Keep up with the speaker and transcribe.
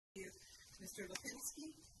Mr. LaPenski,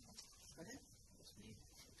 go ahead. That's me.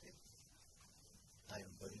 Okay. Hi,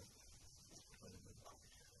 everybody.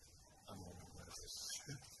 I'm on this.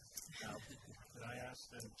 Now, could I ask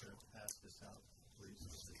them to pass this out, please?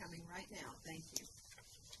 It's coming right now. Thank you.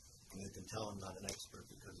 And you can tell I'm not an expert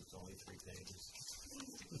because it's only 3 pages.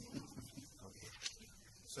 Okay.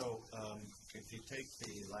 So, if you take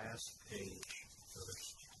the last page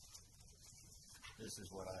first, this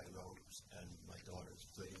is what I wrote, and my daughter's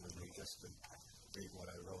pleading with me just to read what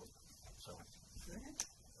I wrote. So, go ahead.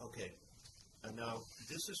 Okay. And now,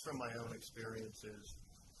 this is from my own experiences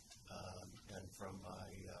and from my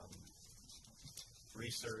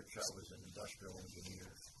research. I was an industrial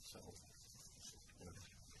engineer, so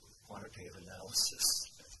quantitative analysis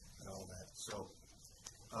and all that. So,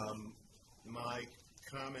 my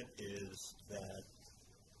comment is that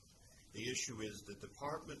the issue is the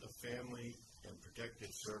Department of Family and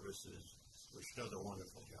Protective Services, which does a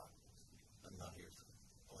wonderful job, I'm not here to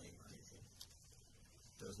blame or anything,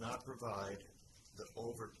 does not provide the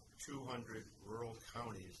over 200 rural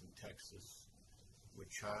counties in Texas with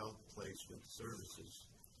child placement services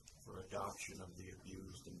for adoption of the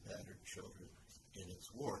abused and battered children in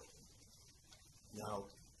its ward. Now,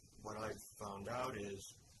 what I found out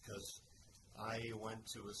is, because I went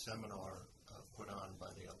to a seminar put on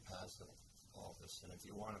by the El Paso office, and if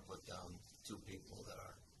you want to put down 2 people that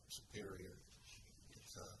are superior,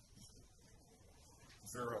 it's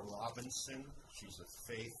Vera Robinson. She's a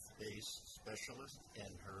faith-based specialist,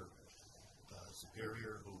 and her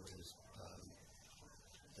superior, who is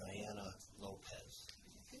Diana Lopez.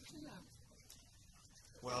 Good to know.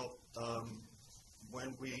 Well,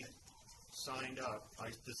 when we signed up,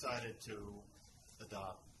 I decided to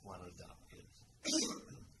want to adopt kids.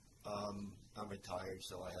 I'm retired,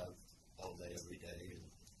 so I have all day, every day. And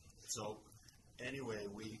so, anyway,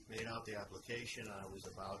 we made out the application. I was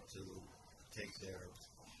about to take their,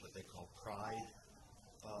 what they call pride.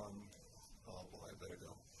 Oh, boy, I better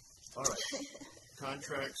go. All right.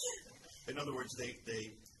 Contracts. In other words, they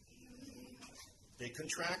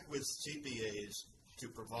contract with CPAs to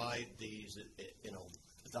provide these,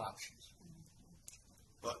 adoptions.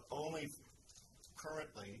 But only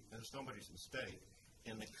currently, and it's nobody's mistake,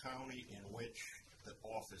 in the county in which the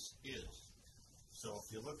office is. So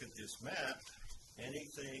if you look at this map,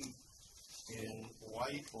 anything in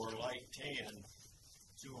white or light tan,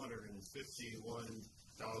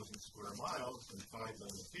 251,000 square miles and 5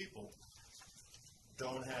 million people,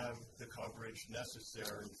 don't have the coverage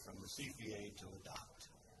necessary from the CPA to adopt.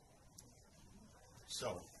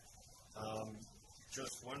 So,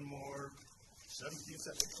 just one more 17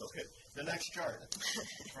 seconds. Okay, the next chart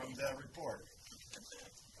from that report.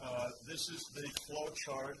 This is the flow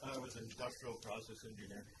chart. I was an industrial process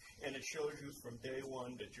engineer, and it shows you from day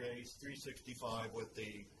 1 to day 365 what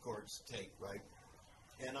the courts take, right?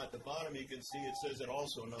 And at the bottom you can see it says it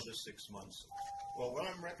also another 6 months. Well, what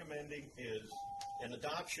I'm recommending is, and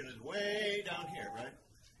adoption is way down here, right?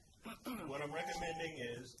 What I'm recommending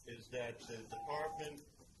is that the department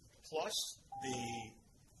plus the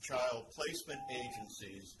child placement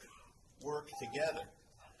agencies work together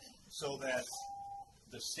so that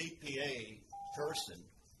the CPA person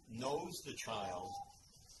knows the child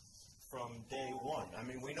from day 1. I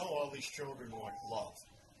mean, we know all these children want love,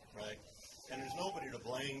 right? And there's nobody to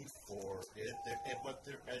blame for it. But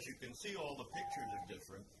as you can see, all the pictures are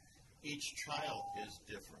different. Each child is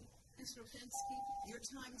different. Mr. LaPenski, your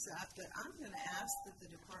time's up, but I'm going to ask that the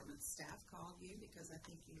department staff call you because I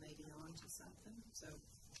think you may be on to something. So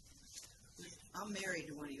I'm married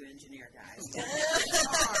to one of you engineer guys.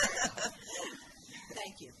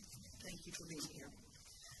 Thank you. Thank you for being here.